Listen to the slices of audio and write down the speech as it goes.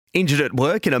Injured at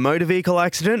work in a motor vehicle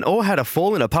accident or had a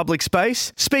fall in a public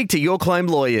space? Speak to Your Claim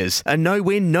Lawyers, a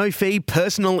no-win, no-fee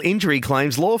personal injury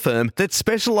claims law firm that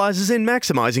specialises in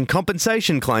maximising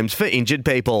compensation claims for injured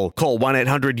people. Call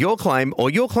 1-800-YOUR-CLAIM or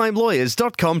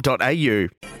yourclaimlawyers.com.au. The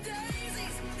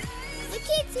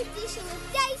Kids Edition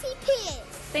with Daisy Pierce.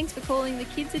 Thanks for calling the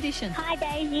Kids Edition. Hi,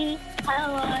 Daisy.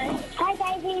 Hello.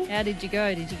 Hi, Daisy. How did you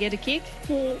go? Did you get a kick?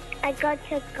 I got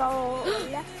a goal.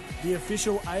 The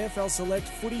official AFL Select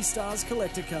Footy Stars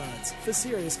collector cards for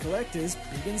serious collectors,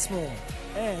 big and small.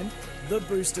 And the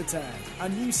Booster Tag, a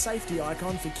new safety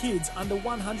icon for kids under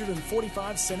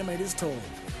 145 centimetres tall.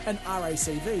 An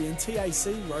RACV and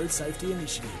TAC Road Safety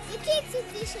Initiative. The Kids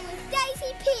Edition with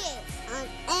Daisy Pierce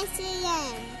on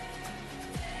SEN.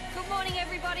 Good morning,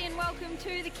 everybody, and welcome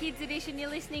to the Kids Edition. You're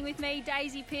listening with me,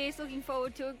 Daisy Pierce. Looking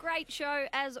forward to a great show,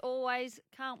 as always.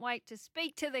 Can't wait to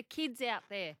speak to the kids out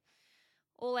there.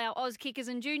 All our Oz kickers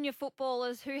and junior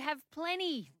footballers who have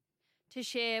plenty to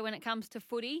share when it comes to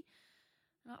footy.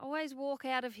 I always walk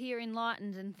out of here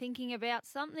enlightened and thinking about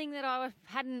something that I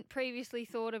hadn't previously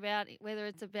thought about, whether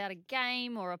it's about a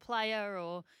game or a player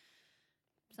or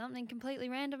something completely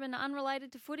random and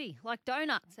unrelated to footy, like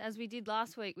donuts, as we did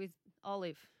last week with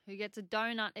Olive, who gets a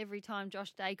donut every time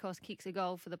Josh Dacos kicks a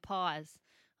goal for the Pies.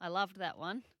 I loved that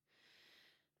one.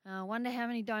 I wonder how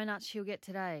many donuts she'll get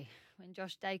today when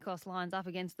Josh Dacos lines up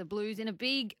against the Blues in a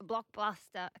big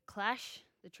blockbuster clash,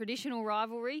 the traditional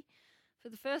rivalry. For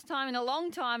the first time in a long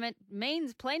time, it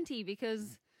means plenty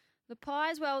because the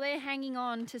Pies, well, they're hanging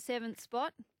on to 7th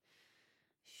spot.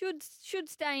 Should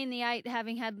stay in the 8,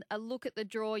 having had a look at the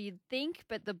draw, you'd think,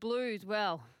 but the Blues,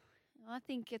 well, I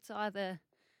think it's either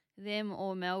them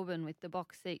or Melbourne with the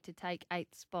box seat to take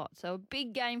 8th spot. So a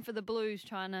big game for the Blues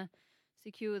trying to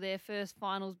secure their first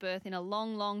finals berth in a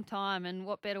long, long time. And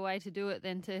what better way to do it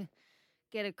than to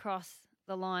get across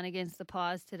the line against the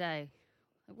Pies today?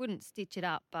 It wouldn't stitch it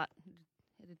up, but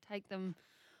it'd take them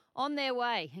on their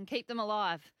way and keep them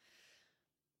alive.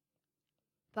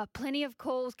 But plenty of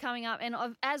calls coming up. And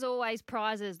as always,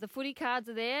 prizes. The footy cards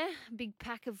are there. A big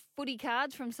pack of footy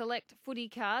cards from Select Footy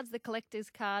Cards, the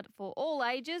collector's card for all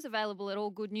ages, available at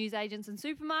all good newsagents and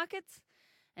supermarkets.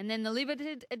 And then the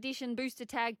limited edition Booster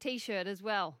Tag T-shirt as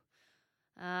well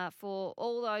for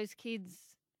all those kids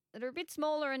that are a bit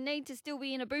smaller and need to still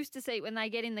be in a booster seat when they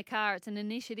get in the car. It's an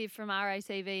initiative from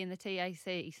RACV and the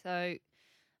TAC. So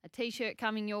a T-shirt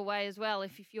coming your way as well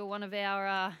if you're one of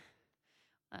our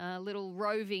little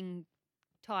roving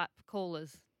type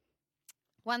callers.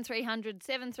 1300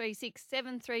 736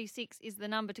 736 is the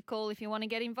number to call if you want to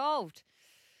get involved.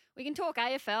 We can talk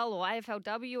AFL or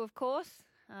AFLW, of course.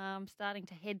 Starting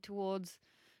to head towards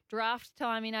draft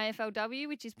time in AFLW,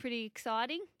 which is pretty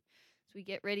exciting as we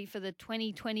get ready for the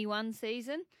 2021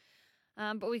 season.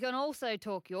 But we can also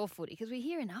talk your footy because we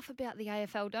hear enough about the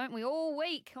AFL, don't we? All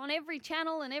week on every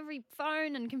channel and every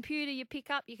phone and computer you pick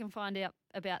up, you can find out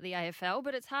about the AFL.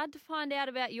 But it's hard to find out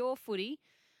about your footy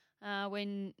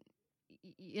when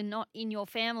you're not in your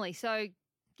family. So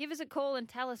give us a call and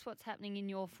tell us what's happening in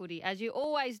your footy, as you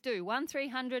always do.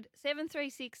 1300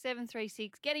 736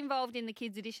 736. Get involved in the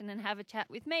Kids Edition and have a chat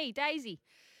with me, Daisy.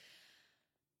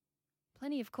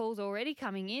 Plenty of calls already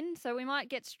coming in, so we might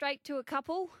get straight to a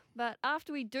couple. But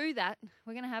after we do that,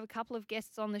 we're going to have a couple of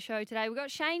guests on the show today. We've got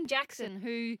Shane Jackson,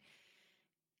 who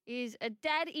is a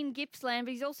dad in Gippsland,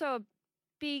 but he's also a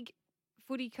big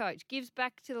footy coach. Gives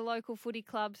back to the local footy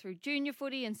club through junior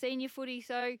footy and senior footy.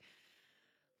 So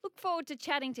look forward to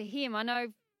chatting to him. I know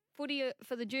footy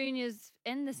for the juniors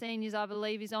and the seniors, I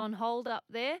believe, is on hold up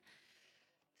there.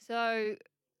 So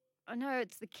I know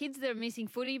it's the kids that are missing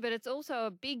footy, but it's also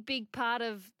a big, big part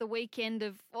of the weekend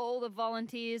of all the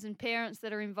volunteers and parents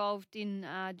that are involved in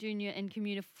junior and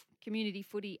community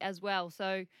footy as well.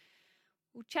 So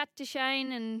we'll chat to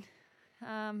Shane and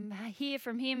hear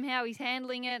from him how he's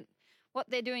handling it, what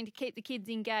they're doing to keep the kids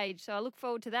engaged. So I look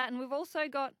forward to that. And we've also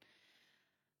got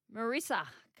Marissa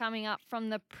coming up from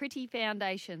the Pretty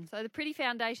Foundation. So the Pretty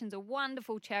Foundation's a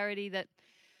wonderful charity that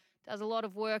does a lot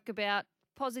of work about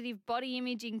positive body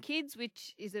image in kids,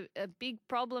 which is a big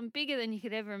problem, bigger than you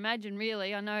could ever imagine,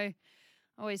 really. I know I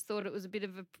always thought it was a bit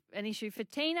of an issue for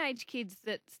teenage kids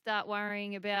that start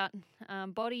worrying about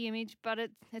body image, but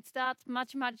it starts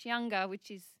much, much younger,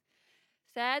 which is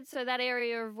sad. So that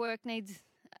area of work needs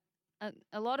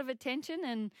a lot of attention,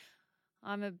 and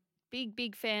I'm a big,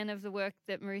 big fan of the work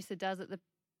that Marissa does at the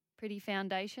Pretty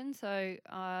Foundation. So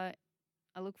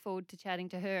I look forward to chatting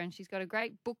to her, and she's got a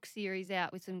great book series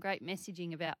out with some great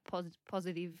messaging about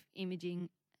positive imaging,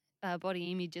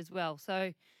 body image as well.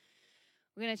 So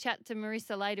we're going to chat to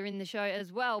Marissa later in the show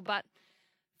as well. But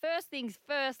First things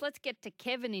first, let's get to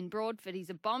Kevin in Broadford. He's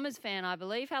a Bombers fan, I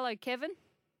believe. Hello, Kevin.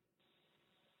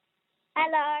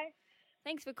 Hello.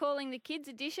 Thanks for calling the Kids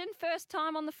Edition. First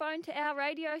time on the phone to our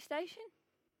radio station?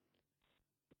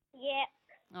 Yeah.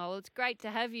 Oh, well, it's great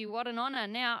to have you. What an honour.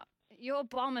 Now, you're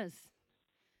Bombers.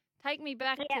 Take me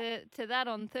back to that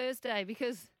on Thursday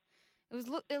because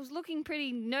it was looking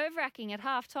pretty nerve-wracking at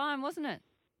half-time, wasn't it?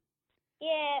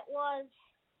 Yeah, it was.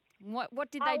 What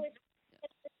did I they... was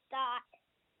scared of the start.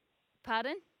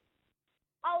 Pardon?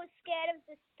 I was scared of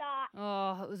the start.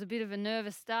 Oh, it was a bit of a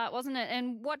nervous start, wasn't it?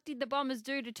 And what did the Bombers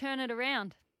do to turn it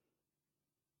around?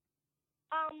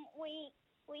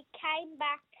 We came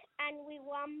back and we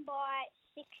won by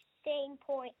 16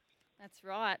 points. That's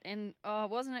right. And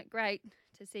wasn't it great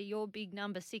to see your big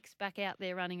number 6 back out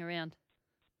there running around?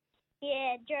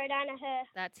 Yeah, Joe Danaher.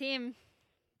 That's him.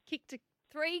 Kicked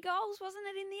 3 goals, wasn't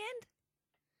it, in the end?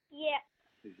 Yeah.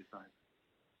 Who's your favourite?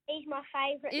 He's my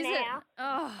favourite Is now.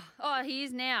 it? Oh, he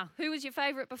is now. Who was your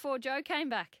favourite before Joe came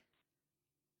back?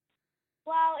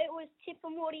 Well, it was Tip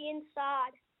and Woody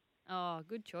inside. Oh,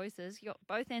 good choices. You got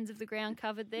both ends of the ground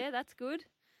covered there. That's good.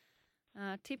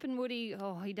 Tip and Woody,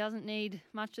 he doesn't need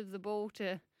much of the ball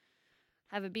to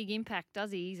have a big impact,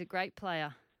 does he? He's a great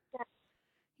player.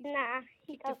 Nah,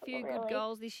 he Kicked a doesn't few really. good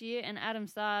goals this year. And Adam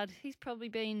Sard, he's probably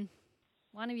been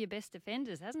one of your best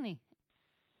defenders, hasn't he?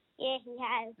 Yeah, he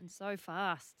has. And so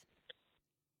fast.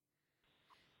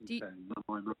 Do you-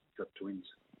 My mum's got twins.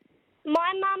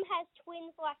 My mum has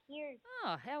twins like you.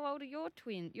 Oh, how old are your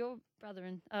brother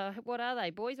and what are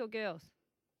they, boys or girls?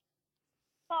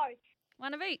 Both.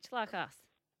 One of each, like us.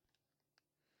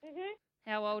 Mhm.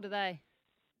 How old are they?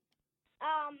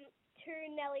 2,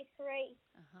 Nelly 3.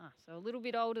 So a little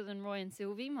bit older than Roy and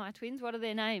Sylvie, my twins. What are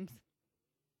their names?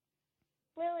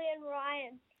 Lily and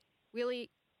Ryan.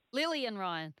 Lily and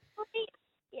Ryan.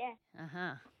 Yeah.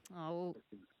 Oh, well,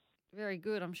 very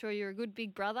good. I'm sure you're a good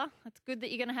big brother. It's good that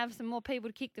you're going to have some more people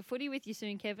to kick the footy with you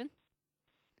soon, Kevin.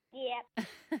 Yeah.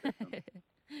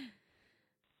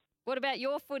 What about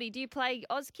your footy? Do you play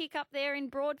Auskick up there in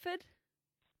Broadford?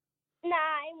 Nah,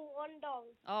 in Wandong.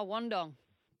 Oh, Wandong.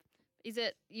 Is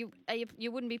it you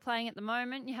wouldn't be playing at the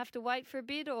moment? You have to wait for a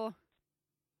bit, or?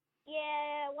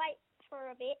 Yeah, wait for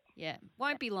a bit. Yeah,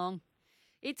 won't be long.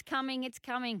 It's coming. It's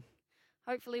coming.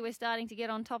 Hopefully we're starting to get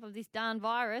on top of this darn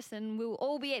virus and we'll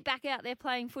all be back out there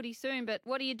playing footy soon. But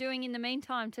what are you doing in the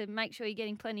meantime to make sure you're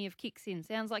getting plenty of kicks in?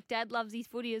 Sounds like Dad loves his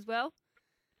footy as well.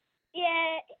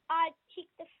 Yeah, I kick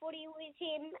the footy with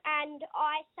him and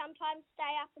I sometimes stay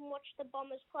up and watch the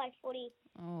Bombers play footy.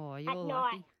 Oh, you're at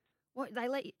lucky. night. What,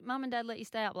 Mum and Dad let you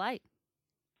stay up late?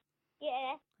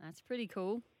 Yeah. That's pretty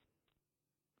cool.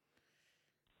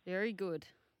 Very good.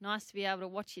 Nice to be able to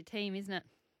watch your team, isn't it?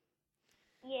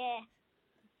 Yeah.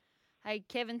 Hey,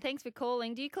 Kevin, thanks for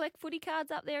calling. Do you collect footy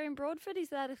cards up there in Broadford? Is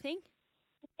that a thing?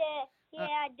 Yeah,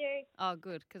 I do. Oh,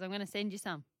 good, because I'm going to send you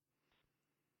some.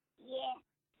 Yeah.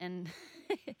 And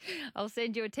I'll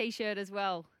send you a T-shirt as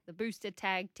well, the Booster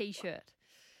Tag T-shirt.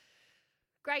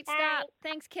 Great start.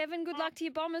 Thanks, Kevin. Good luck to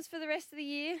your Bombers for the rest of the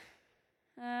year.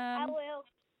 I will.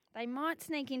 They might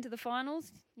sneak into the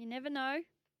finals. You never know.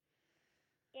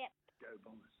 Yep. Go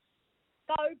Bombers.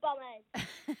 Go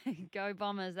Bombers. Go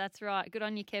Bombers. That's right. Good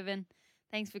on you, Kevin.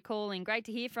 Thanks for calling. Great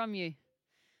to hear from you.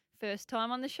 First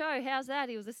time on the show. How's that?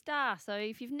 He was a star. So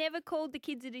if you've never called the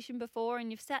Kids Edition before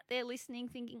and you've sat there listening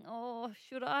thinking, oh,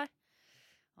 should I?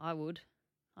 I would.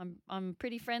 I'm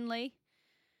pretty friendly.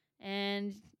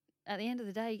 And at the end of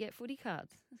the day, you get footy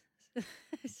cards.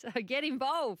 So get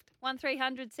involved.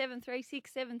 1300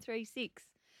 736 736.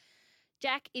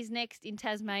 Jack is next in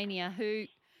Tasmania, who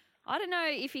I don't know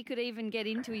if he could even get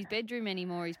into his bedroom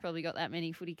anymore. He's probably got that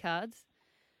many footy cards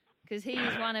because he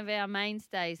is one of our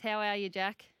mainstays. How are you,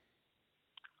 Jack?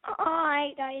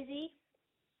 Hi, Daisy.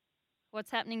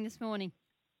 What's happening this morning?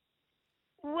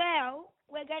 Well,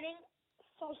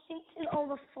 since all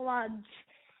the floods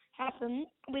happened,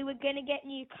 we were going to get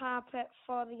new carpet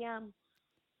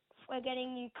we're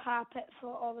getting new carpet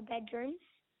for all the bedrooms.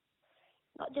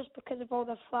 Not just because of all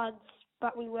the floods,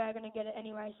 but we were going to get it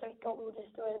anyway, so we thought we'll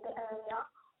just do it a bit earlier.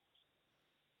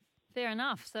 Fair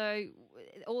enough. So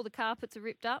all the carpets are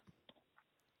ripped up?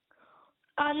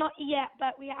 Not yet,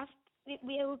 but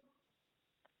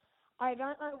I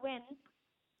don't know when,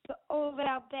 but all of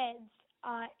our beds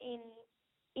are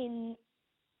in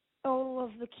all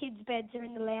of the kids' beds are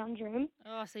in the lounge room.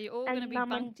 Oh, so you're all going to be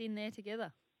bunked in there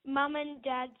together? Mum and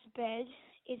Dad's bed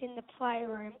is in the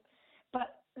playroom,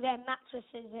 but their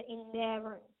mattresses are in their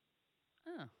room.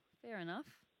 Oh, fair enough.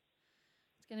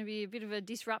 It's going to be a bit of a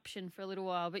disruption for a little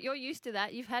while, but you're used to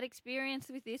that. You've had experience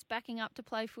with this, backing up to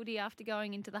play footy after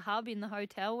going into the hub in the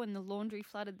hotel when the laundry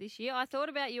flooded this year. I thought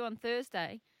about you on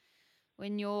Thursday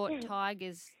when your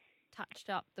Tigers touched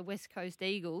up the West Coast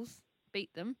Eagles,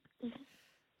 beat them.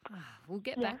 We'll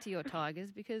get back to your Tigers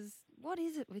because what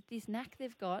is it with this knack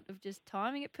they've got of just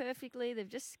timing it perfectly? They've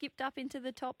just skipped up into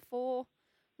the top 4,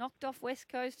 knocked off West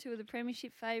Coast, who are the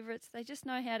premiership favourites. They just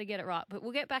know how to get it right, but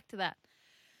we'll get back to that.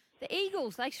 The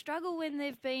Eagles, they struggle when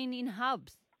they've been in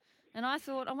hubs. And I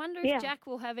thought, I wonder if Jack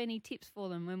will have any tips for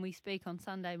them when we speak on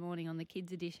Sunday morning on the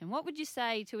Kids Edition. What would you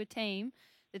say to a team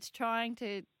that's trying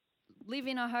to live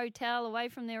in a hotel away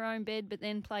from their own bed but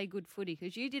then play good footy?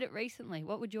 Because you did it recently.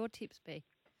 What would your tips be?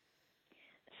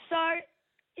 So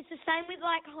it's the same with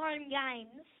like home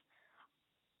games.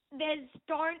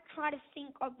 Don't try to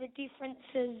think of the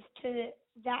differences to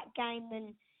that game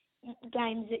than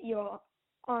games at your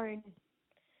own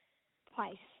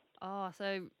place. Oh,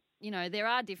 so, there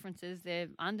are differences. They're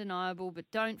undeniable, but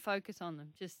don't focus on them.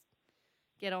 Just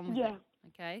get on with it.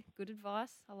 Okay, good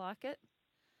advice. I like it.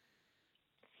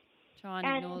 Try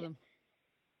and ignore them.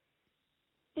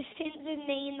 Since with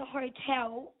me in the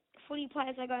hotel, footy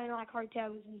players are going to like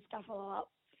hotels and stuff a lot.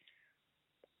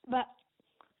 But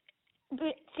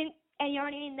and you're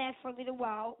only in there for a little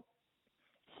while,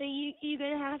 so you're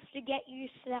going to have to get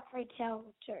used to that hotel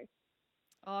too.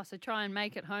 Oh, so try and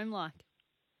make it home-like.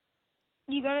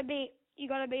 You got to be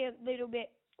a little bit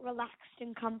relaxed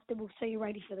and comfortable so you're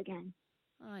ready for the game.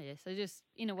 Oh, yeah, so just,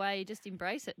 in a way, just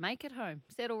embrace it. Make it home.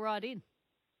 Settle right in.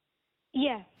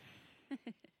 Yeah.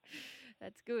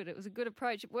 That's good. It was a good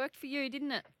approach. It worked for you,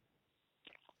 didn't it?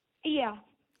 Yeah.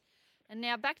 And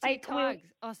now back to your Tigers.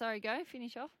 Oh, sorry, go.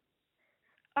 Finish off.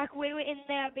 Like, we were in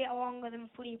there a bit longer than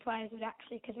footy players would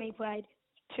actually because we played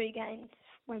 2 games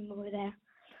when we were there.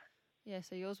 Yeah,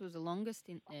 so yours was the longest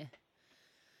stint there.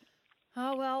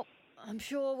 Oh, well, I'm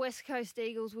sure West Coast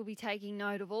Eagles will be taking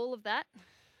note of all of that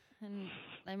and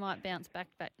they might bounce back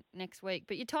next week.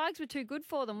 But your Tigers were too good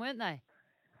for them, weren't they?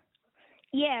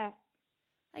 Yeah.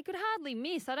 They could hardly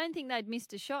miss. I don't think they'd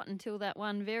missed a shot until that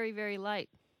one very, very late.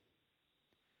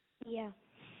 Yeah.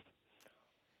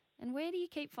 And where do you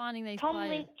keep finding these Tom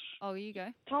players? Lynch. Oh, you go.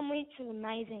 Tom Lynch was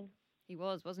amazing. He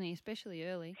was, wasn't he? Especially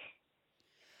early.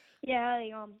 Yeah,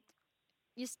 early on.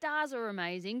 Your stars are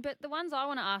amazing, but the ones I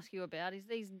want to ask you about is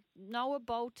these Noah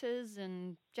Bolters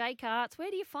and Jake Arts.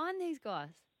 Where do you find these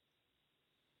guys?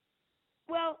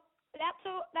 Well,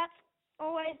 that's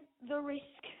always the risk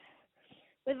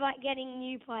with like getting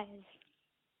new players.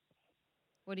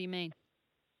 What do you mean?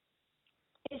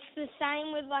 It's the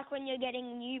same with like when you're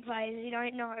getting new players, you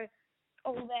don't know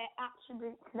all their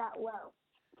attributes that well.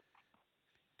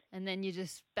 And then you're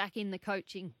just back in the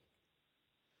coaching.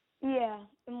 Yeah,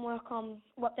 and work on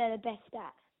what they're the best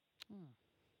at.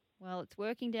 Well, it's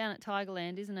working down at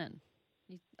Tigerland, isn't it?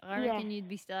 I reckon you'd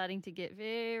be starting to get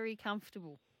very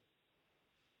comfortable.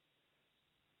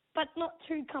 But not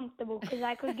too comfortable because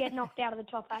I could get knocked out of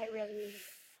the top 8 really easy.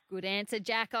 Good answer,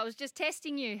 Jack. I was just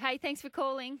testing you. Hey, thanks for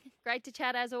calling. Great to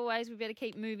chat as always. We better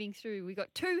keep moving through. We've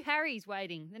got 2 Harrys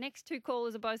waiting. The next 2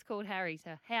 callers are both called Harry.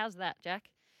 So how's that, Jack?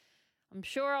 I'm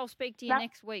sure I'll speak to you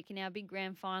next week in our big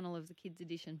grand final of the Kids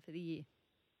Edition for the year.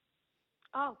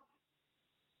 Oh.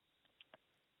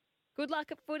 Good luck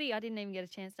at footy. I didn't even get a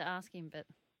chance to ask him, but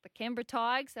the Canberra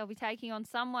Tigers, they'll be taking on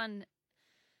someone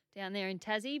down there in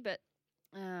Tassie, but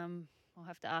I'll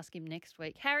have to ask him next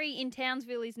week. Harry in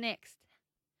Townsville is next.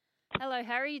 Hello,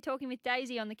 Harry. You're talking with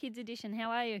Daisy on the Kids Edition.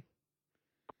 How are you?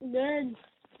 Good.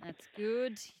 That's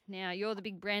good. Now, you're the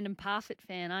big Brandon Parfitt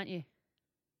fan, aren't you?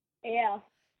 Yeah.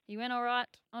 He went all right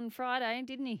on Friday,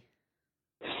 didn't he?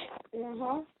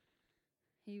 Uh-huh.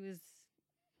 He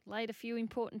laid a few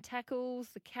important tackles.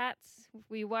 The Cats,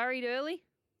 were you worried early?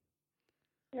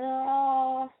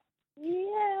 Yeah.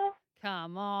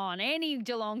 Come on, any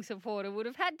Geelong supporter would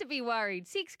have had to be worried.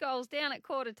 6 goals down at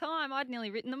quarter time. I'd nearly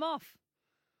written them off.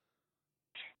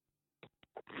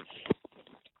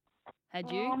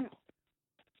 Had you?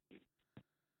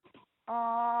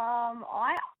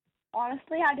 I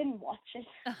honestly didn't watch it.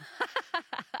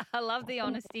 I love the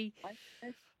honesty.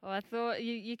 I thought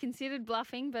you considered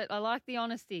bluffing, but I like the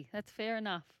honesty. That's fair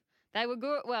enough. They were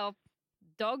good. Well,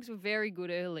 Dogs were very good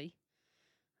early.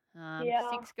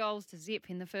 6 goals to zip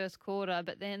in the first quarter,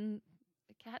 but then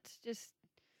the Cats just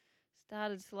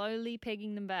started slowly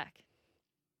pegging them back.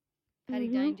 Paddy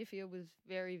Dangerfield was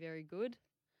very, very good.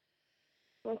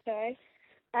 Okay.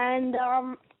 And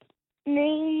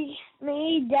me,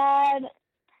 Dad,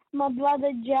 my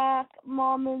brother Jack,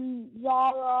 Mom and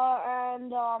Zara, and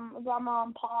Grandma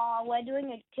and Pa, we're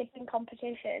doing a tipping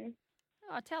competition.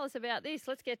 Oh, tell us about this.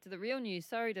 Let's get to the real news.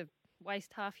 Sorry to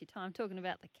waste half your time talking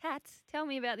about the Cats. Tell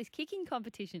me about this kicking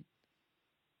competition.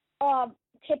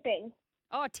 Tipping.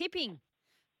 Oh, tipping.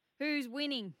 Who's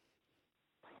winning?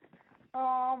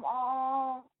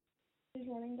 Who's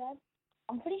winning, Dad?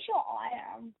 I'm pretty sure I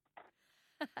am.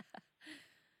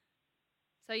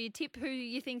 So you tip who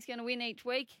you think's going to win each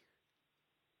week?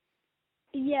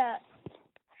 Yeah.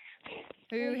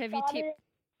 Who We have you started- tipped?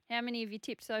 How many have you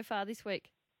tipped so far this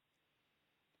week?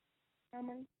 How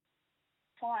many?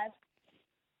 5.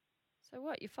 So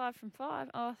what? You're 5 from 5?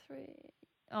 Oh, 3.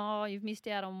 Oh, you've missed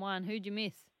out on one. Who'd you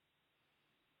miss?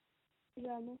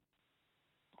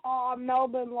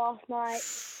 Melbourne last night.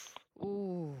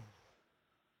 Ooh.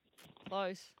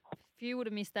 Close. Few would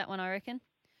have missed that one, I reckon.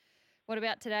 What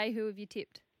about today? Who have you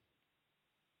tipped?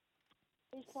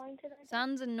 Who's playing today?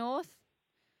 Suns and North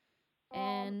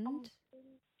and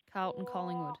Carlton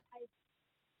Collingwood.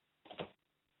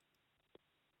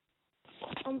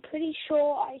 I'm pretty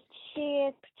sure I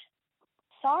tipped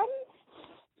Suns.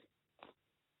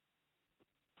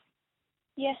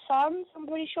 Yes, Suns, I'm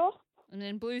pretty sure. And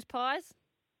then Blues Pies.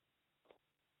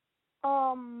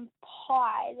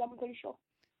 Pies, I'm pretty sure.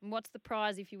 And what's the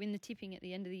prize if you win the tipping at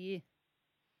the end of the year?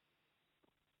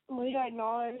 We don't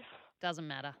know. Doesn't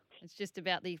matter. It's just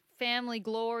about the family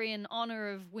glory and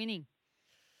honour of winning.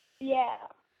 Yeah.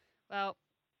 Well,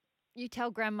 you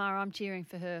tell Grandma I'm cheering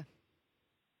for her.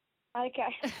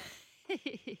 Okay.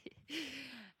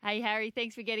 Hey, Harry,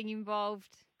 thanks for getting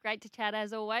involved. Great to chat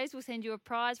as always. We'll send you a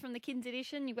prize from the Kids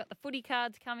Edition. You've got the footy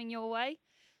cards coming your way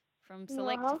from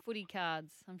Select Footy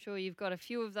Cards. I'm sure you've got a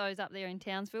few of those up there in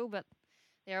Townsville, but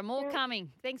there are more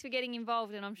coming. Thanks for getting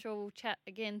involved, and I'm sure we'll chat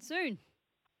again soon.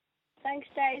 Thanks,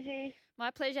 Daisy.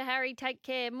 My pleasure, Harry. Take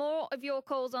care. More of your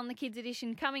calls on the Kids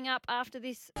Edition coming up after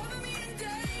this. The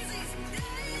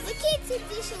Kids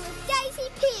Edition with Daisy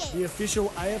Pearce. The official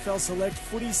AFL Select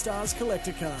Footy Stars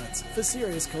collector cards for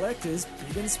serious collectors,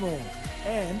 big and small.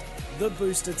 And the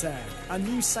Booster Tag, a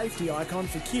new safety icon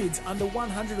for kids under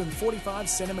 145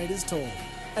 centimetres tall.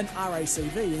 An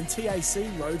RACV and TAC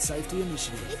road safety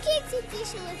initiative. The Kids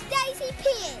Edition with Daisy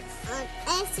Pearce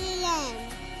on SEN.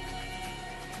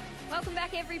 Welcome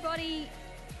back, everybody.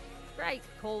 Great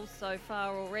calls so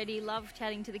far already. Love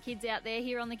chatting to the kids out there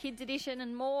here on the Kids Edition,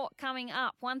 and more coming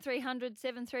up. 1300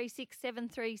 736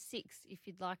 736 if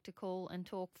you'd like to call and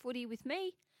talk footy with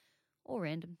me, or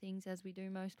random things as we do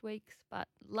most weeks. But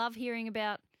love hearing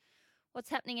about what's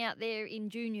happening out there in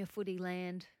junior footy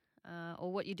land,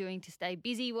 or what you're doing to stay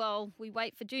busy while we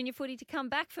wait for junior footy to come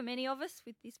back for many of us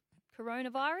with this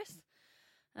coronavirus.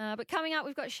 But coming up,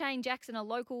 we've got Shane Jackson, a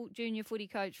local junior footy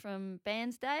coach from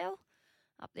Bairnsdale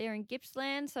up there in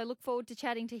Gippsland. So look forward to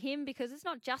chatting to him, because it's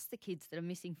not just the kids that are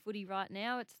missing footy right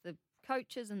now. It's the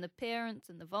coaches and the parents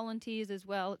and the volunteers as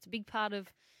well. It's a big part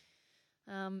of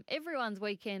everyone's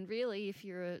weekend, really, if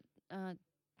you're a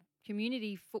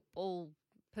community football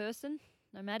person,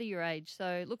 no matter your age.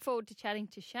 So look forward to chatting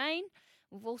to Shane.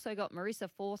 We've also got Marissa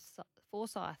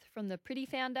Forsyth from the Pretty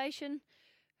Foundation,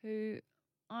 who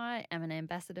I am an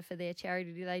ambassador for their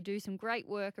charity. They do some great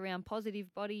work around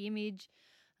positive body image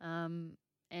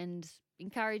and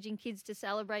encouraging kids to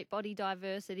celebrate body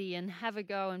diversity and have a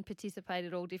go and participate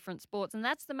at all different sports. And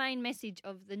that's the main message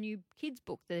of the new kids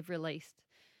book they've released,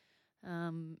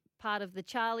 part of the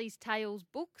Charlie's Tales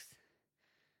books.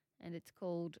 And it's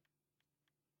called,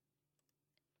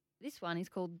 this one is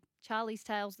called Charlie's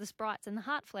Tales, The Sprites and the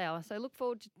Heartflower. So look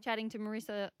forward to chatting to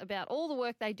Marissa about all the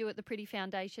work they do at the Pretty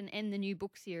Foundation and the new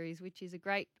book series, which is a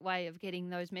great way of getting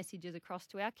those messages across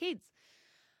to our kids.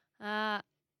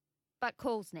 But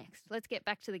calls next. Let's get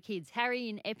back to the kids. Harry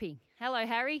in Epping. Hello,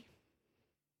 Harry.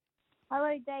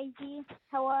 Hello, Daisy.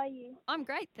 How are you? I'm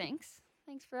great, thanks.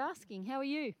 Thanks for asking. How are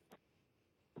you?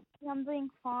 I'm doing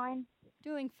fine.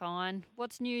 Doing fine.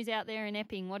 What's news out there in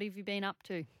Epping? What have you been up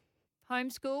to?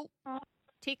 Homeschool?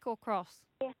 Tick or cross?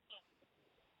 Yeah.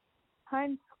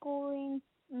 Homeschooling,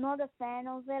 not a fan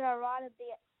of it. I'd rather be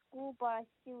at school, but I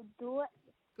still do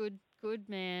it. Good,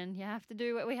 man. You have to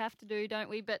do what we have to do, don't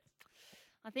we? But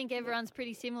I think everyone's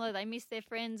pretty similar. They miss their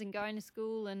friends and going to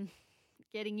school and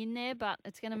getting in there, but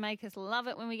it's going to make us love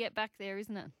it when we get back there,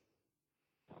 isn't it?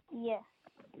 Yeah.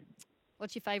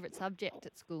 What's your favourite subject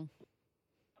at school?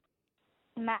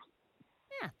 Math.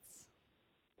 Maths.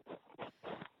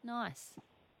 Nice.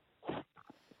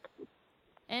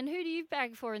 And who do you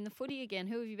bag for in the footy again?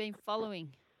 Who have you been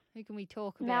following? Who can we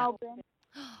talk about?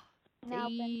 Melbourne.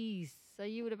 Jeez. So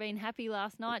you would have been happy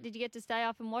last night. Did you get to stay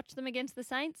up and watch them against the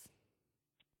Saints?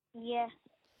 Yeah.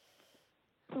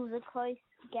 It was a close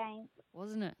game.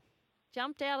 Wasn't it?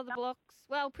 jumped out of the blocks,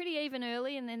 well, pretty even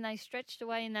early, and then they stretched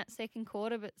away in that second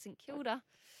quarter. But St Kilda,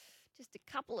 just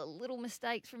a couple of little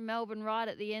mistakes from Melbourne right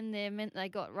at the end there meant they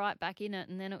got right back in it,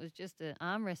 and then it was just an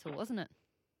arm wrestle, wasn't it?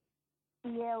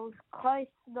 Yeah, it was close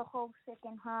the whole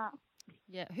second half.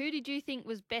 Yeah. Who did you think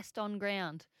was best on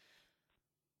ground?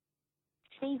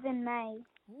 Stephen May.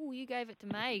 Oh, you gave it to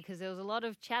May because there was a lot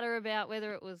of chatter about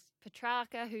whether it was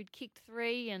Petrarca who'd kicked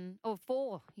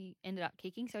 4 he ended up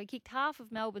kicking. So he kicked half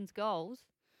of Melbourne's goals.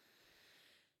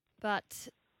 But,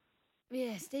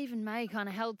 yeah, Stephen May kind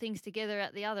of held things together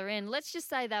at the other end. Let's just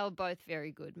say they were both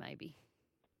very good, maybe.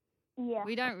 Yeah.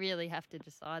 We don't really have to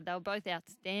decide. They were both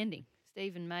outstanding.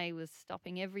 Stephen May was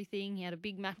stopping everything. He had a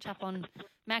big match up on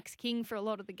Max King for a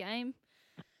lot of the game.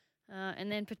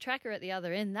 And then Petrarca at the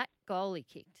other end, that goal he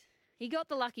kicked. He got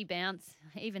the lucky bounce.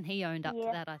 Even he owned up to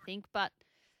that, I think. But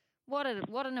what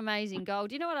an amazing goal.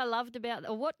 Do you know what I loved about,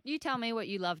 you tell me what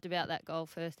you loved about that goal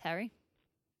first, Harry.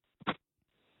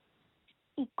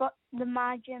 He got the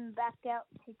margin back out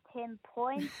to 10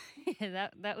 points. Yeah,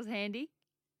 that was handy.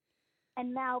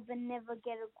 And Melbourne never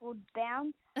get a good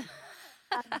bounce.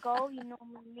 A goal he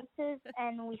normally misses,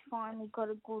 and we finally got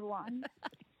a good one.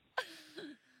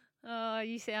 Oh,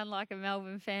 you sound like a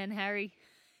Melbourne fan, Harry.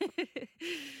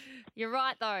 You're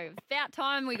right, though. About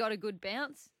time we got a good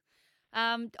bounce.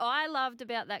 I loved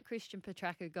about that Christian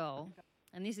Petrarca goal,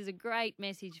 and this is a great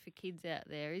message for kids out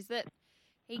there, is that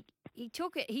he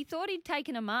took it. He thought he'd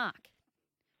taken a mark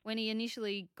when he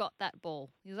initially got that ball.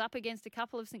 He was up against a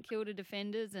couple of St Kilda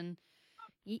defenders, and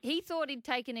he thought he'd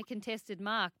taken a contested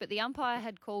mark, but the umpire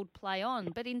had called play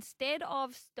on. But instead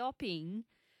of stopping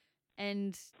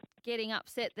and getting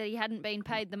upset that he hadn't been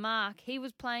paid the mark, he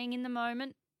was playing in the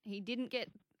moment. He didn't get,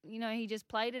 he just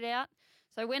played it out.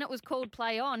 So when it was called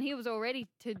play on, he was all ready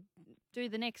to do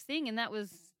the next thing, and that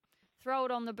was throw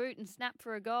it on the boot and snap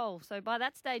for a goal. So by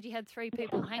that stage, he had 3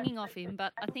 people hanging off him.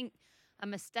 But I think a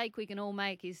mistake we can all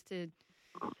make is to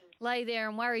lay there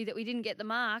and worry that we didn't get the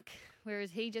mark,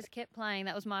 whereas he just kept playing.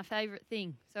 That was my favourite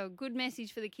thing. So a good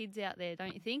message for the kids out there,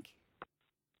 don't you think?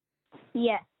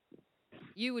 Yeah.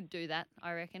 You would do that,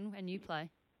 I reckon, when you play.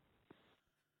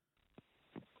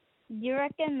 Do you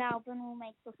reckon Melbourne will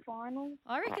make the final?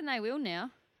 I reckon they will now.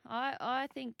 I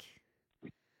think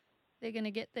they're going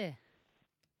to get there.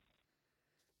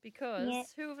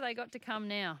 Because who have they got to come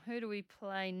now? Who do we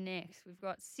play next? We've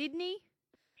got Sydney.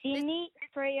 Sydney,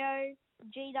 Freo,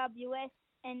 GWS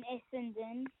and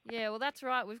Essendon. Yeah, well, that's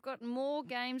right. We've got more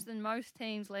games than most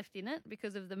teams left in it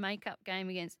because of the make-up game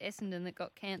against Essendon that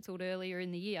got cancelled earlier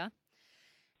in the year.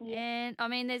 Yeah. And, I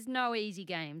mean, there's no easy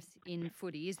games in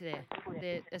footy, is there?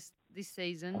 This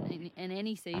season, and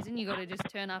any season, you've got to just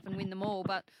turn up and win them all.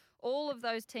 But all of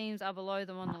those teams are below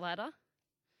them on the ladder.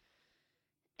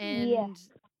 And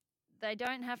they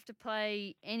don't have to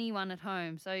play anyone at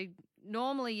home. So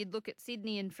normally you'd look at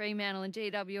Sydney and Fremantle and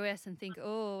GWS and think,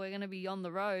 oh, we're going to be on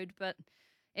the road. But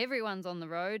everyone's on the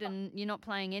road and you're not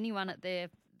playing anyone at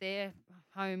their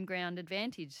home ground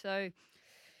advantage. So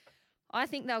I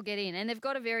think they'll get in, and they've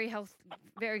got a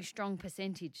very strong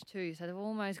percentage too. So they've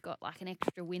almost got like an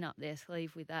extra win up their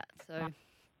sleeve with that. So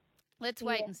let's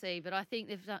wait and see. But I think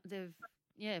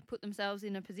they've put themselves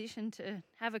in a position to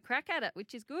have a crack at it,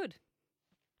 which is good.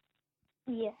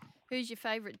 Yeah. Who's your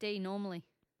favourite D normally?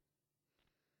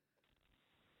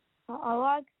 I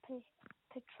like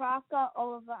Petrarca,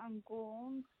 Oliver, and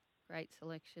Gawn. Great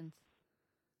selections.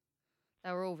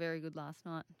 They were all very good last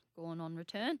night. Gawn on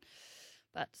return,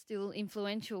 but still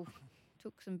influential.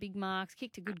 Took some big marks,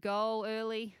 kicked a good goal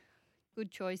early.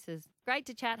 Good choices. Great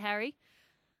to chat, Harry.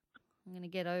 I'm going to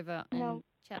get over and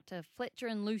chat to Fletcher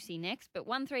and Lucy next, but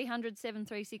 1300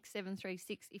 736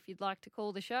 736 if you'd like to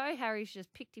call the show. Harry's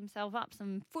just picked himself up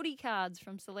some footy cards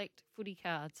from Select Footy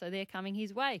Cards, so they're coming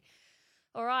his way.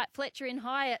 All right, Fletcher in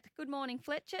Hyatt. Good morning,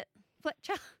 Fletcher.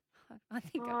 I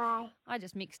think I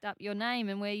just mixed up your name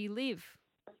and where you live.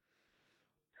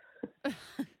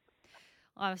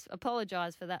 I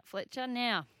apologise for that, Fletcher.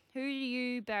 Now, who do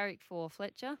you barrack for,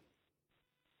 Fletcher?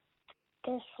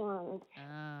 The Swans.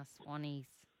 Swannies.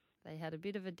 They had a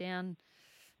bit of a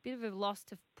loss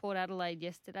to Port Adelaide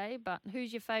yesterday, but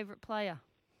who's your favourite player?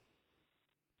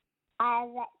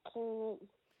 Isaac Heaney.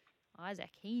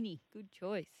 Isaac Heaney. Good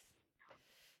choice.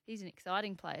 He's an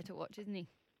exciting player to watch, isn't he?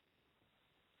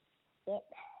 Yep.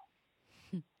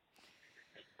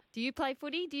 Do you play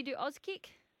footy? Do you do Auskick?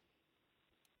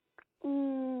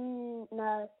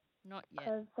 No. Not yet.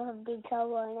 Because of the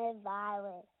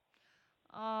coronavirus.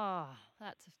 Oh,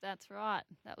 that's right.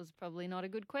 That was probably not a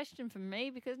good question from me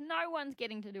because no one's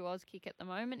getting to do Auskick at the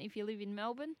moment if you live in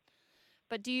Melbourne.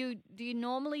 But do you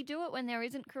normally do it when there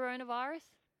isn't coronavirus?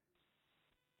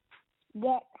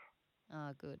 Yep.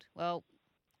 Oh, good. Well,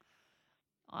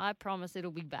 I promise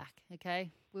it'll be back.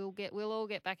 Okay, we'll all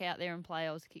get back out there and play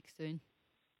Oz Kick soon.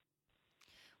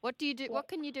 What do you do? What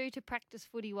can you do to practice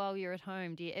footy while you're at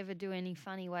home? Do you ever do any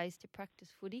funny ways to practice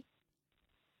footy?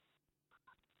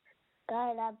 Go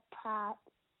to the park.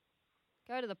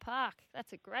 Go to the park.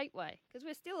 That's a great way because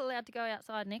we're still allowed to go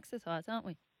outside and exercise, aren't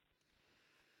we?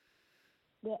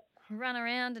 Yep. Run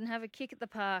around and have a kick at the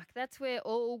park. That's where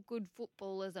all good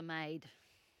footballers are made.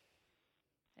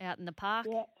 Out in the park,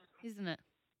 Yep. isn't it?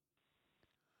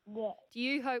 Yep. Do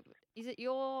you hope, is it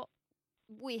your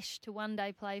wish to one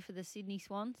day play for the Sydney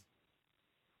Swans?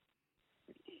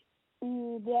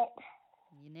 Yep.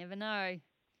 You never know.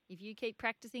 If you keep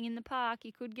practicing in the park,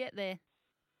 you could get there.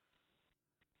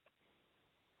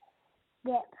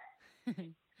 Yep.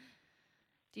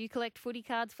 Do you collect footy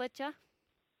cards, Fletcher?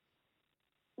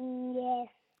 Yes.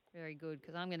 Very good,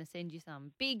 because I'm going to send you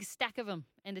some. Big stack of them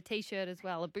and a T-shirt as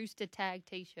well, a Booster Tag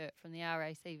T-shirt from the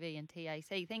RACV and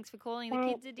TAC. Thanks for calling the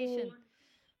Kids Edition.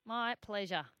 My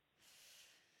pleasure.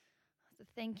 The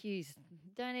thank yous.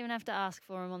 Don't even have to ask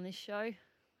for them on this show.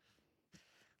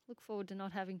 Look forward to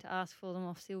not having to ask for them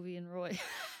off Sylvie and Roy.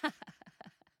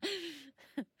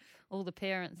 All the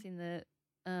parents in the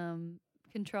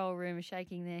control room are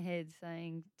shaking their heads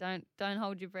saying, don't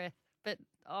hold your breath. But,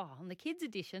 on the Kids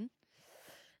Edition,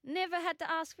 never had to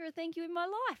ask for a thank you in my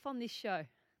life on this show.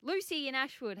 Lucy in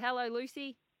Ashwood. Hello,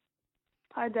 Lucy.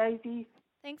 Hi, Daisy.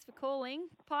 Thanks for calling.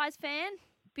 Pies fan,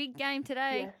 big game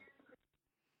today. Yes.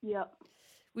 Yep.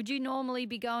 Would you normally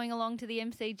be going along to the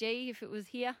MCG if it was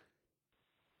here?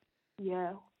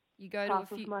 Yeah. You go to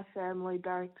half a few... of my family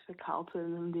barracks for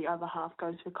Carlton and the other half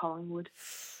goes for Collingwood.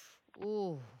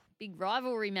 Ooh, big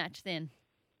rivalry match then.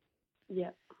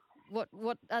 Yep.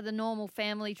 What are the normal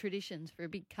family traditions for a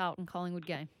big Carlton-Collingwood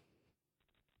game?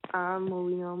 Well,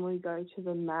 we normally go to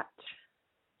the match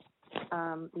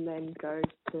and then go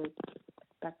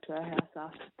back to our house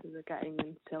after the game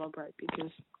and celebrate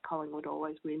because Collingwood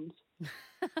always wins.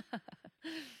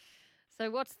 So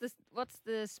what's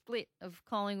the split of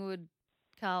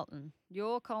Collingwood-Carlton?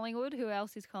 You're Collingwood. Who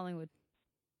else is Collingwood?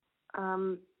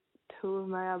 Two of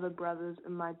my other brothers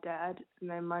and my dad, and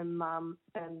then my mum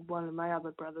and one of my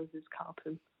other brothers is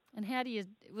Carlton. And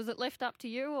was it left up to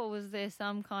you or was there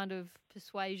some kind of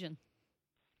persuasion?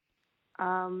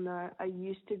 No, I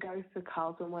used to go for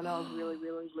Carlton when I was really,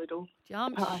 really little.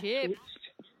 Jump ship.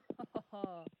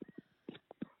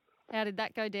 How did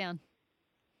that go down?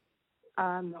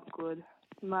 Not good.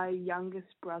 My youngest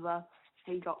brother,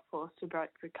 he got forced to vote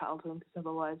for Carlton because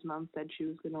otherwise Mum said she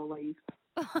was going to leave.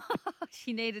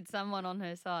 She needed someone on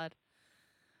her side.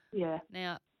 Yeah.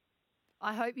 Now,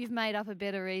 I hope you've made up a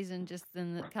better reason just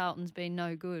than that Carlton's been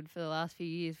no good for the last few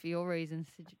years for your reasons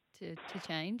to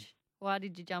change. Why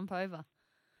did you jump over?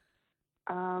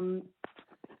 I'm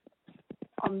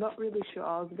not really sure.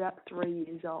 I was about 3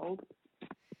 years old.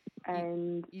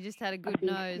 And you just had a good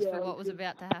nose for what was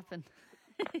about to happen.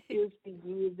 It was the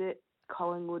year that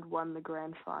Collingwood won the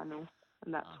grand final,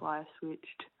 and that's why I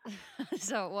switched.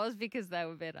 So it was because they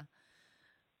were better.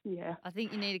 Yeah. I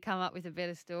think you need to come up with a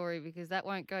better story because that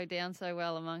won't go down so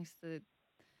well amongst the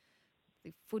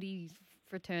footy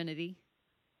fraternity.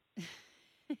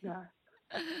 No.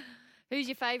 Who's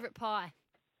your favourite pie?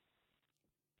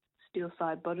 Steel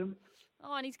side bottom.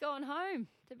 Oh, and he's going home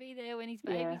to be there when his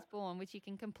baby's born, which you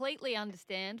can completely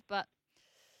understand, but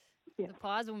the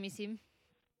Pies will miss him.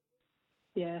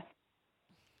 Yeah.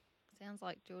 Sounds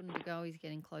like Jordan De Goey's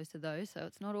getting close to those, so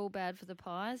it's not all bad for the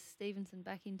Pies. Stevenson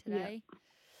back in today. Yeah.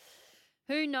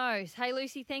 Who knows? Hey,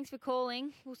 Lucy, thanks for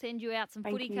calling. We'll send you out some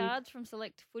footy cards from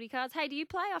Select Footy Cards. Hey, do you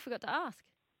play? I forgot to ask.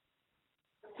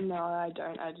 No, I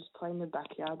don't. I just play in the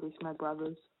backyard with my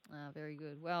brothers. Ah, very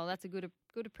good. Well, that's a good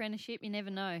apprenticeship. You never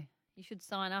know. You should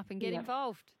sign up and get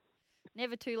involved.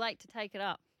 Never too late to take it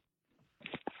up.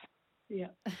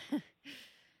 Yeah.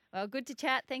 Well, good to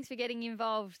chat. Thanks for getting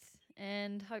involved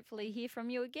and hopefully hear from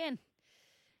you again.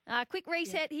 Quick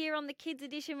reset here on the Kids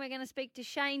Edition. We're going to speak to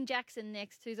Shane Jackson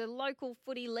next, who's a local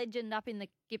footy legend up in the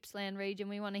Gippsland region.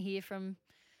 We want to hear from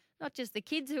not just the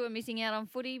kids who are missing out on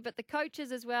footy, but the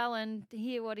coaches as well, and to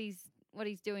hear what he's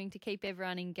doing to keep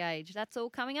everyone engaged. That's all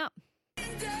coming up.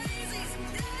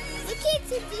 The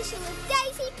Kids Edition with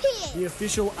Daisy Pearce. The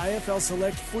official AFL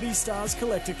Select Footy Stars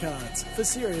collector cards for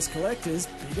serious collectors,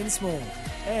 big and small.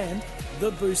 And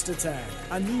the Booster Tag,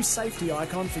 a new safety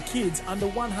icon for kids under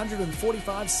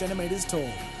 145 centimetres tall.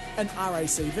 An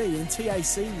RACV and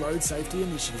TAC road safety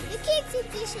initiative. The Kids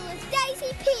Edition with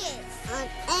Daisy Pearce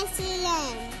on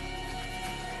SEN.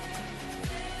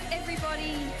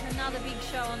 everybody. Another big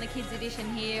show on the Kids Edition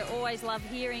here. Always love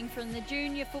hearing from the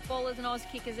junior footballers and Oz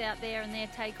kickers out there and their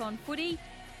take on footy.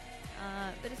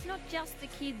 But it's not just the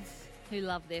kids who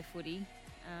love their footy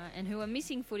and who are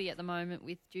missing footy at the moment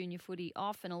with junior footy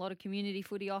off and a lot of community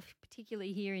footy off,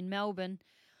 particularly here in Melbourne.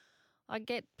 I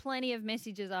get plenty of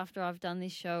messages after I've done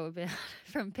this show about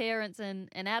from parents and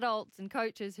adults and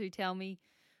coaches who tell me,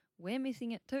 we're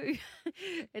missing it too.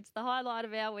 It's the highlight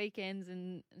of our weekends,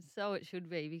 and so it should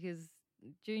be, because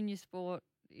junior sport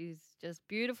is just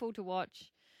beautiful to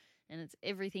watch, and it's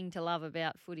everything to love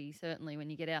about footy, certainly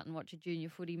when you get out and watch a junior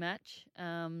footy match.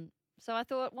 So I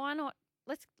thought, why not?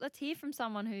 Let's hear from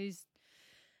someone who's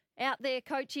out there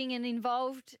coaching and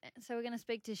involved. So we're going to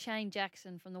speak to Shane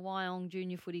Jackson from the Wyong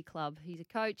Junior Footy Club. He's a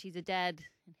coach, he's a dad,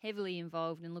 and heavily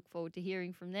involved, and look forward to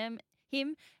hearing from him.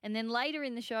 And then later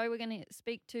in the show, we're going to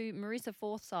speak to Marissa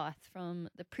Forsyth from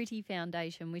the Pretty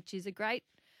Foundation, which is a great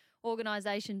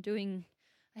organisation doing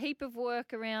a heap of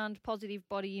work around positive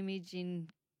body image in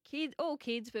all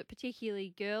kids, but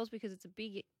particularly girls, because it's a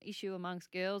big issue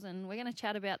amongst girls. And we're going to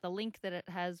chat about the link that it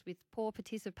has with poor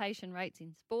participation rates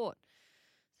in sport.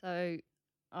 So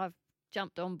I've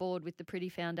jumped on board with the Pretty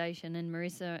Foundation and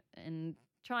Marissa and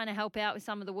trying to help out with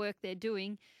some of the work they're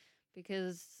doing,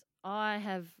 because I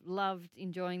have loved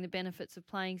enjoying the benefits of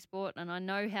playing sport, and I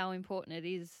know how important it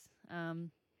is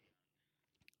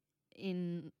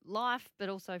in life, but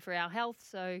also for our health.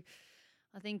 So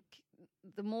I think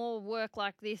the more work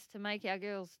like this to make our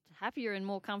girls happier and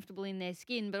more comfortable in their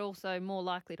skin, but also more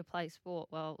likely to play sport,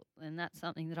 well, and that's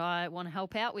something that I want to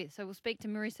help out with. So we'll speak to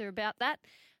Marissa about that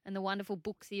and the wonderful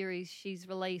book series she's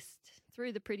released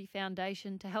through the Pretty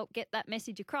Foundation to help get that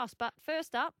message across. But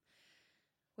first up,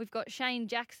 we've got Shane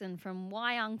Jackson from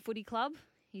Wyong Footy Club.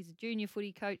 He's a junior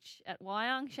footy coach at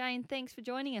Wyong. Shane, thanks for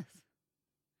joining us.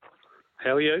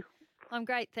 How are you? I'm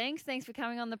great, thanks. Thanks for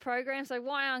coming on the program. So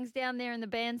Wyong's down there in the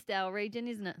Bairnsdale region,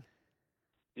 isn't it?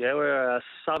 Yeah, we're a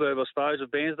suburb, I suppose,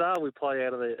 of Bairnsdale. We play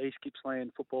out of the East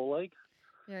Gippsland Football League.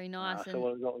 Very nice.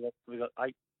 So we've got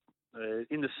 8.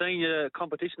 In the senior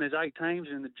competition, there's 8 teams,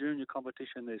 and in the junior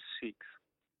competition, there's 6.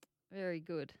 Very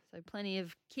good. So plenty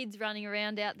of kids running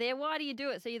around out there. Why do you do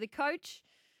it? So you're the coach,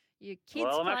 your kids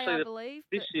play, I believe.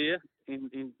 This year, in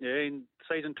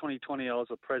season 2020, I was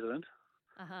the president.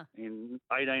 Uh-huh. In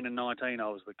 18 and 19, I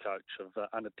was the coach of the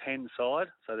under 10 side.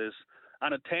 So there's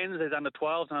under 10s, there's under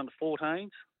 12s, and under 14s.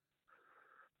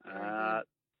 So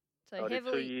I did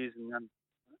heavily 2 years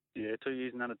in 2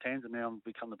 years in under 10s, and now I've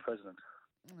become the president.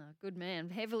 Oh, good man.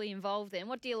 Heavily involved there. And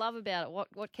what do you love about it?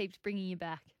 What keeps bringing you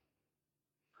back?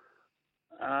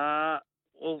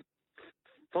 Well,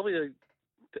 probably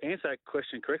to answer that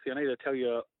question correctly, I need to tell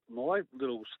you my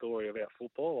little story about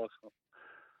football.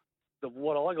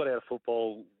 What I got out of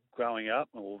football growing up,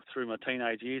 or through my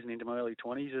teenage years and into my early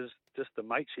 20s, is just the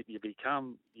mateship you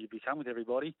become with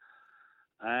everybody,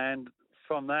 and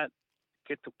from that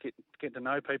get to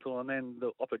know people, and then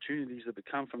the opportunities that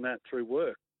become from that through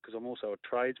work. Because I'm also a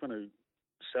tradesman,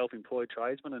 self-employed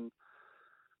tradesman, and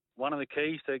one of the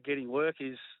keys to getting work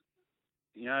is,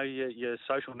 your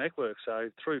social network. So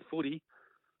through footy,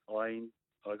 I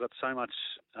got so much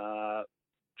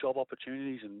job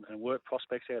opportunities and work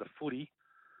prospects out of footy,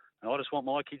 and I just want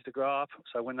my kids to grow up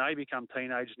so when they become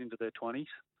teenagers into their 20s,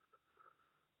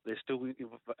 they're still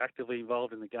actively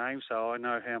involved in the game. So I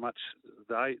know how much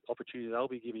opportunity they'll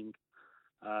be giving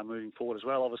moving forward as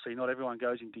well. Obviously, not everyone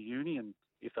goes into uni, and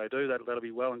if they do, that'll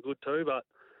be well and good too. But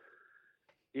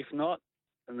if not,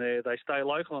 and they stay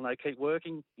local and they keep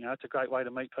working, it's a great way to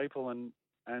meet people and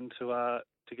to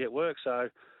get work. So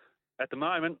at the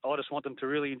moment, I just want them to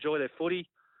really enjoy their footy,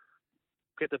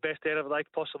 get the best out of it they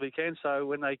possibly can. So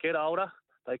when they get older,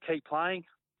 they keep playing,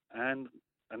 and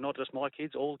not just my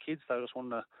kids, all kids. They just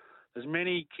want as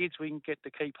many kids we can get to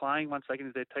keep playing once they get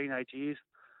into their teenage years,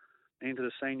 into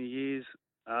the senior years,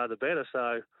 the better.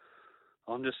 So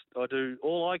I do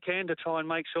all I can to try and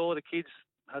make sure the kids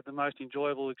have the most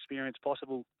enjoyable experience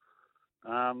possible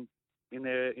in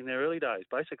their early days,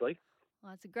 basically.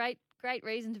 Well, it's a great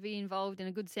reason to be involved in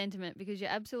a good sentiment, because you're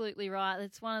absolutely right.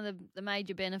 It's one of the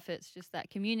major benefits, just that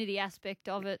community aspect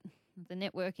of it, the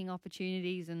networking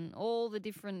opportunities and all the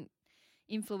different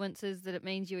influences that it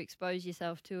means you expose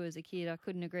yourself to as a kid. I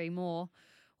couldn't agree more.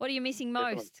 What are you missing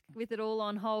most with it all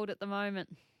on hold at the moment?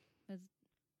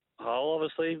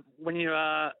 Obviously, when you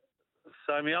are...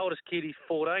 So my oldest kid is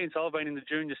 14, so I've been in the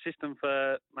junior system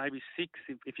for maybe 6,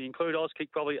 if you include Auskick,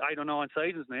 probably 8 or 9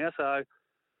 seasons now. So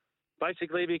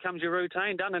basically it becomes your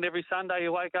routine, done, and every Sunday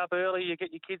you wake up early, you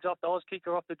get your kids off the Auskick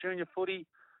or off the junior footy,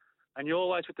 and you're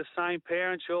always with the same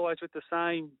parents, you're always with the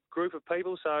same group of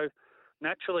people. So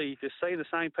naturally, if you see the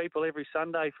same people every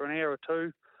Sunday for an hour or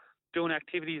two doing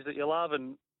activities that you love,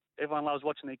 and everyone loves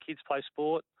watching their kids play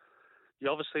sport, you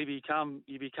obviously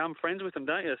become friends with them,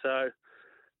 don't you? So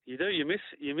you do. You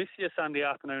miss your Sunday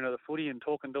afternoon of the footy and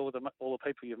talking to all the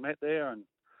people you've met there, and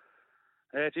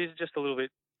it is just a little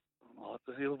bit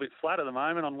flat at the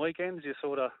moment on weekends. You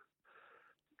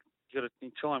got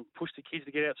to try and push the kids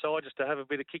to get outside just to have a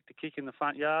bit of kick to kick in the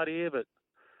front yard here, but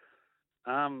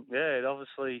it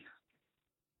obviously,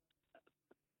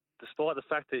 despite the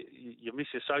fact that you miss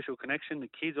your social connection, the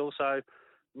kids also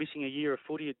missing a year of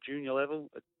footy at junior level.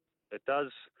 It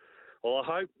does. Well, I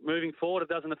hope moving forward it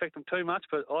doesn't affect them too much,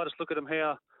 but I just look at them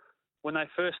how when they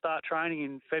first start training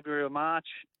in February or March,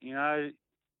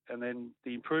 and then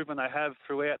the improvement they have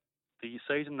throughout the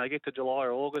season, they get to July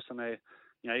or August, and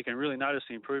you can really notice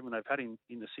the improvement they've had in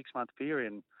the 6-month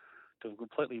period, and to have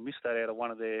completely missed that out of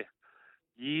one of their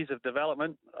years of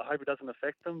development, I hope it doesn't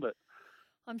affect them, but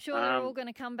I'm sure they're all going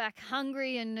to come back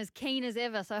hungry and as keen as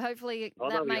ever, so hopefully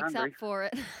that makes up for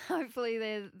it. Hopefully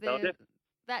they're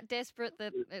that desperate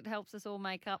that it helps us all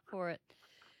make up for it.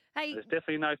 Hey, there's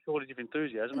definitely no shortage of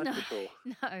enthusiasm, that's for sure.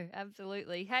 No,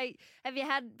 absolutely. Hey, have you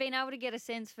been able to get a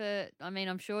sense for,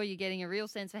 I'm sure you're getting a real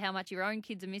sense for how much your own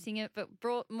kids are missing it, but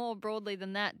more broadly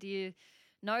than that, do you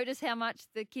notice how much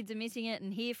the kids are missing it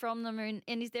and hear from them? And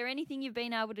is there anything you've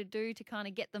been able to do to kind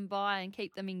of get them by and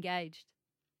keep them engaged?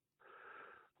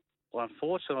 Well,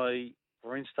 unfortunately,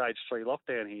 we're in stage 3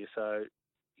 lockdown here, so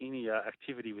any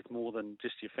activity with more than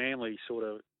just your family sort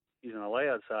of isn't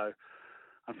allowed. So,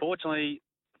 unfortunately,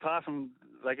 apart from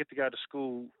they get to go to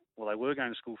school, well, they were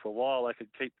going to school for a while, they could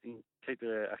keep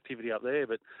their activity up there.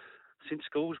 But since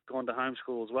school's gone to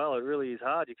homeschool as well, it really is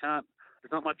hard.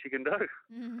 There's not much you can do.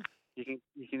 Mm-hmm. You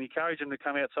can encourage them to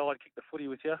come outside and kick the footy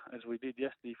with you, as we did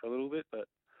yesterday for a little bit, but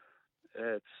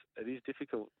it is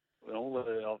difficult. And all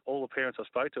the parents I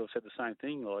spoke to have said the same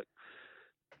thing. Like,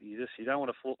 you don't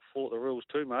want to flout the rules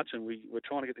too much, and we're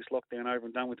trying to get this lockdown over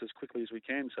and done with as quickly as we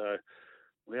can. So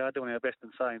we are doing our best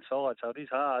and stay inside. So it is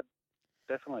hard,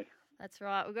 definitely. That's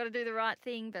right. We've got to do the right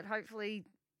thing, but hopefully,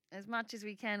 as much as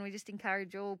we can, we just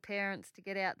encourage all parents to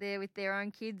get out there with their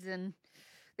own kids, and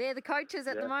they're the coaches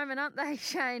at the moment, aren't they,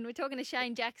 Shane? We're talking to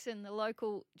Shane Jackson, the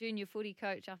local junior footy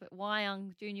coach up at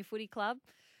Wyong Junior Footy Club.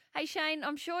 Hey, Shane,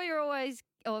 I'm sure you're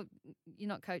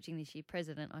not coaching this year,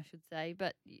 president, I should say,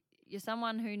 but you're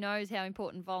someone who knows how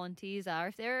important volunteers are.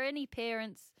 If there are any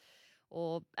parents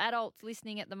or adults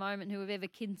listening at the moment who have ever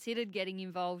considered getting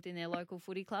involved in their local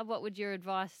footy club, what would your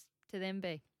advice to them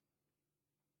be?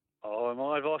 Oh,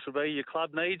 my advice would be your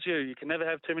club needs you. You can never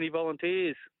have too many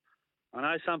volunteers. I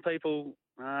know some people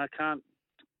can't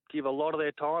give a lot of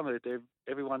their time.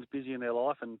 Everyone's busy in their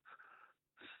life, and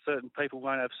certain people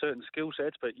won't have certain skill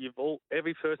sets, but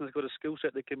every person's got a skill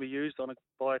set that can be used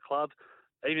by a club,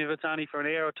 even if it's only for an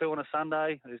hour or two on a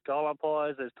Sunday. There's goal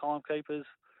umpires, there's timekeepers.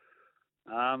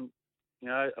 A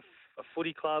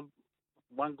footy club,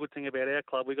 one good thing about our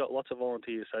club, we got lots of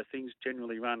volunteers, so things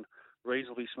generally run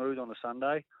reasonably smooth on a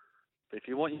Sunday. But if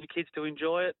you want your kids to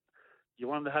enjoy it, you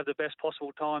want them to have the best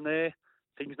possible time there,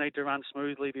 things need to run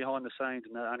smoothly behind the scenes,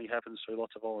 and that only happens through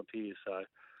lots of volunteers. So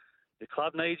the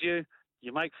club needs you.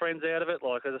 You make friends out of it.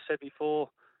 Like as I said before,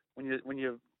 when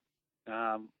you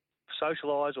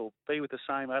socialise or be with the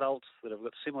same adults that have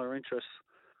got similar interests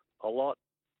a lot,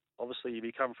 obviously you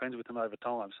become friends with them over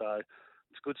time. So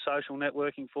it's good social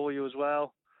networking for you as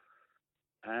well.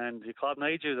 And your club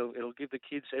needs you. It'll give the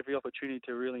kids every opportunity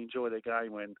to really enjoy their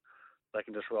game when they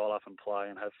can just roll up and play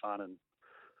and have fun and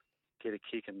get a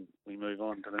kick, and we move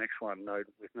on to the next one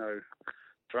with no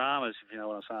dramas, if you know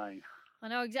what I'm saying. I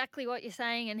know exactly what you're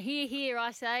saying, and here I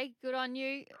say, good on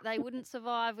you. They wouldn't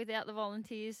survive without the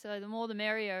volunteers, so the more the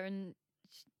merrier. And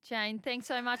Shane, thanks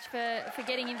so much for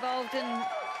getting involved and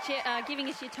giving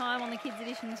us your time on the Kids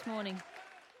Edition this morning.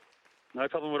 No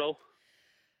problem at all.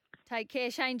 Take care.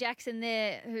 Shane Jackson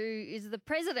there, who is the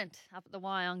president up at the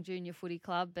Wyong Junior Footy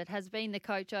Club, but has been the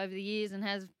coach over the years and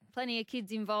has plenty of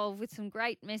kids involved with some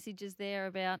great messages there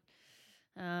about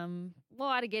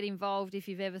why to get involved if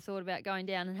you've ever thought about going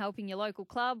down and helping your local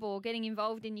club or getting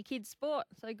involved in your kids' sport.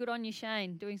 So good on you,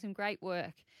 Shane, doing some great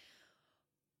work.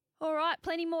 All right,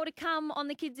 plenty more to come on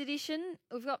the Kids Edition.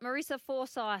 We've got Marissa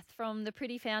Forsyth from the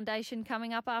Pretty Foundation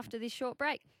coming up after this short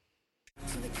break.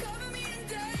 The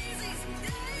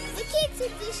Kids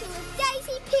Edition with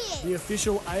Daisy Pearce. The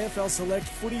official AFL Select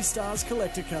Footy Stars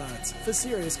collector cards for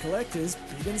serious collectors,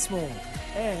 big and small.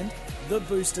 And the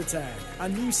Booster Tag, a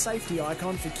new safety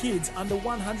icon for kids under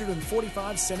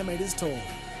 145 centimetres tall.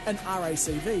 An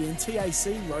RACV and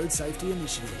TAC road safety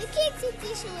initiative. The Kids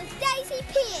Edition with Daisy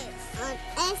Pearce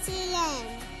on SEN.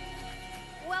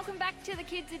 welcome back to the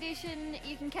Kids Edition.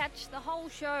 You can catch the whole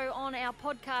show on our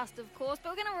podcast, of course,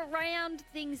 but we're going to round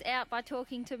things out by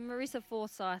talking to Marissa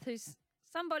Forsyth, who's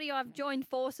somebody I've joined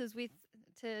forces with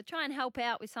to try and help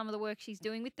out with some of the work she's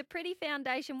doing with the Pretty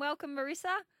Foundation. Welcome,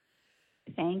 Marissa.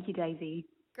 Thank you, Daisy.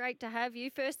 Great to have you.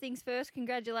 First things first,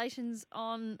 congratulations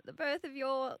on the birth of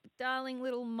your darling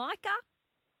little Micah.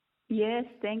 Yes,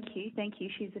 thank you. Thank you.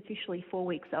 She's officially 4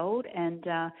 weeks old, and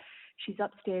she's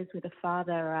upstairs with her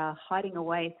father hiding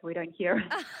away so we don't hear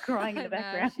her crying in the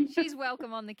background. No, she's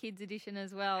welcome on the Kids Edition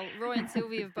as well. Roy and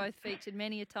Sylvie have both featured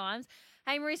many a times.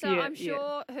 Hey, Marissa, I'm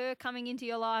sure her coming into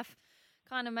your life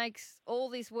kind of makes all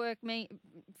this work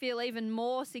feel even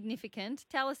more significant.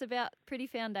 Tell us about Pretty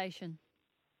Foundation.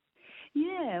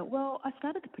 Yeah, well, I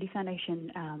started the Pretty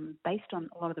Foundation based on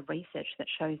a lot of the research that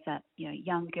shows that,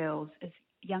 young girls as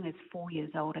young as 4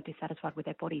 years old are dissatisfied with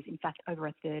their bodies. In fact, over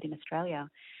a third in Australia.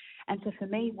 And so for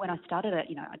me, when I started it,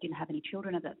 I didn't have any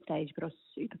children at that stage, but I was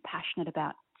super passionate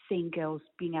about seeing girls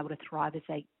being able to thrive as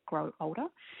they grow older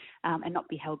and not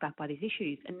be held back by these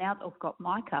issues. And now that I've got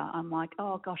Micah, I'm like,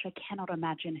 oh gosh, I cannot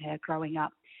imagine her growing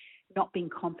up not being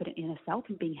confident in herself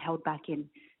and being held back in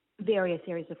various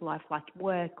areas of life like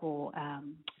work or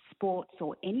sports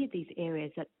or any of these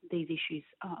areas that these issues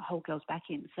hold girls back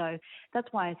in. So that's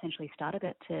why I essentially started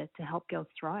it, to help girls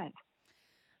thrive.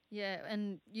 Yeah,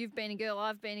 and you've been a girl,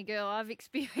 I've been a girl, I've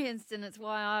experienced, and it's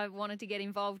why I wanted to get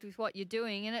involved with what you're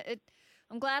doing. And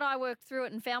I'm glad I worked through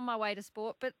it and found my way to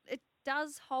sport, but it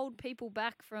does hold people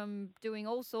back from doing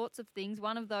all sorts of things.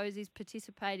 One of those is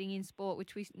participating in sport,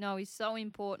 which we know is so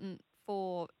important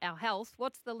for our health.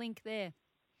 What's the link there?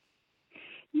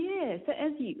 Yeah, so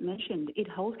as you mentioned, it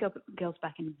holds girls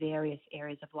back in various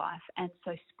areas of life. And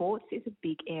so sports is a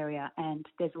big area, and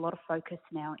there's a lot of focus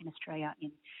now in Australia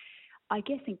in, I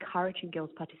guess, encouraging girls'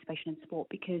 participation in sport,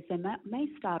 because they may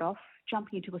start off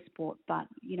jumping into a sport, but,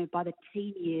 by the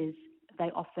teen years,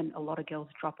 a lot of girls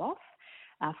drop off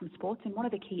from sports. And one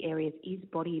of the key areas is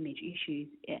body image issues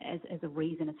as a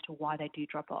reason as to why they do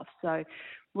drop off. So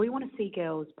we want to see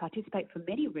girls participate for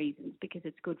many reasons, because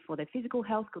it's good for their physical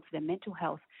health, good for their mental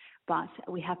health, but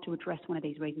we have to address one of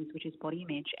these reasons, which is body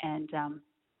image. And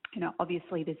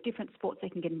obviously there's different sports they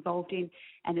can get involved in,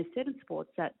 and there's certain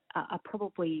sports that are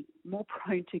probably more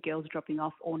prone to girls dropping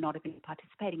off or not even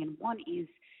participating. And one is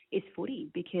footy,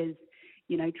 because,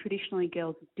 traditionally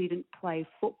girls didn't play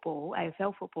football,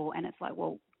 AFL football, and it's like,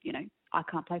 well, I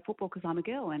can't play football because I'm a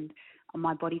girl and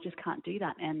my body just can't do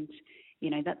that. And,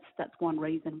 that's one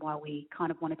reason why we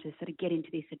kind of wanted to sort of get into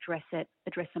this, address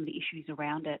some of the issues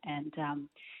around it, and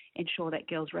ensure that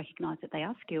girls recognise that they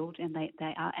are skilled and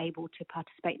they are able to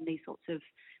participate in these sorts of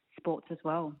sports as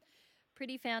well.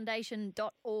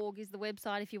 prettyfoundation.org is the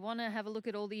website if you want to have a look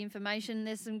at all the information.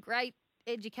 There's some great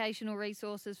educational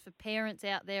resources for parents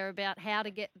out there about how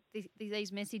to get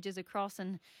these messages across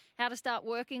and how to start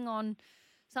working on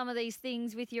some of these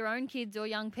things with your own kids or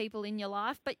young people in your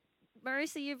life. But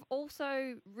Marissa, you've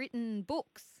also written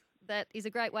books that is a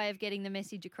great way of getting the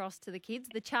message across to the kids,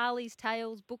 the Charlie's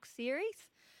Tales book series.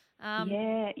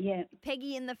 Yeah.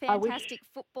 Peggy and the Fantastic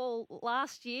Football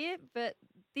last year, but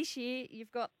this year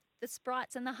you've got the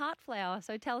Sprites and the Heartflower.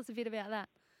 So tell us a bit about that.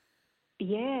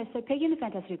 Yeah, so Peggy and the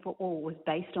Fantastic Football was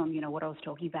based on, what I was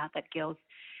talking about, that girls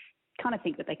kind of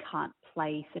think that they can't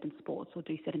play certain sports or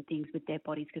do certain things with their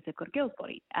bodies because they've got a girl's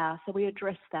body. So we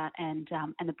addressed that, and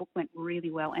the book went really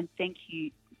well. And thank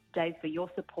you, Dave, for your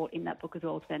support in that book as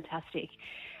well. It's fantastic.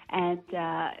 And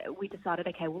we decided,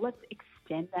 okay, well, let's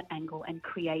extend that angle and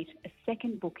create a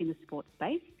second book in the sports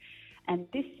space. And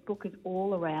this book is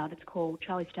all around, it's called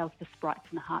Charlie's Tales, the Sprites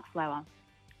and the Heartflower.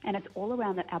 And it's all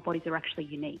around that our bodies are actually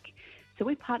unique. So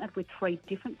we partnered with 3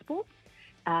 different sports,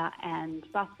 and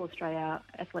Basketball Australia,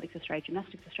 Athletics Australia,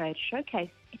 Gymnastics Australia, to showcase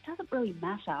it doesn't really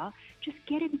matter. Just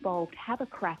get involved, have a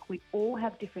crack. We all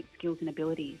have different skills and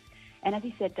abilities. And as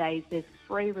you said, Dave, there's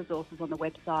free resources on the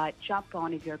website. Jump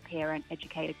on if you're a parent,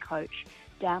 educator, coach.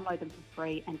 Download them for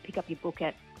free and pick up your book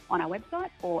on our website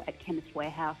or at Chemist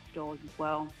Warehouse stores as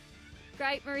well.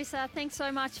 Great, Marissa. Thanks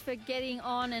so much for getting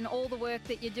on and all the work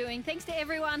that you're doing. Thanks to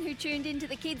everyone who tuned into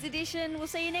the Kids Edition. We'll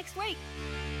see you next week.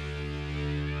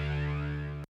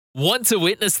 Want to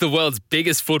witness the world's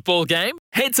biggest football game?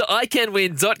 Head to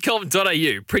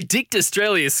iCanWin.com.au, predict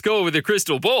Australia's score with a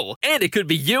crystal ball, and it could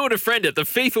be you and a friend at the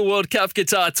FIFA World Cup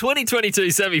Qatar 2022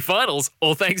 semi-finals,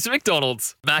 all thanks to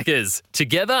McDonald's. Maccas,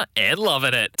 together and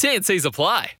loving it. TNCs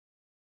apply.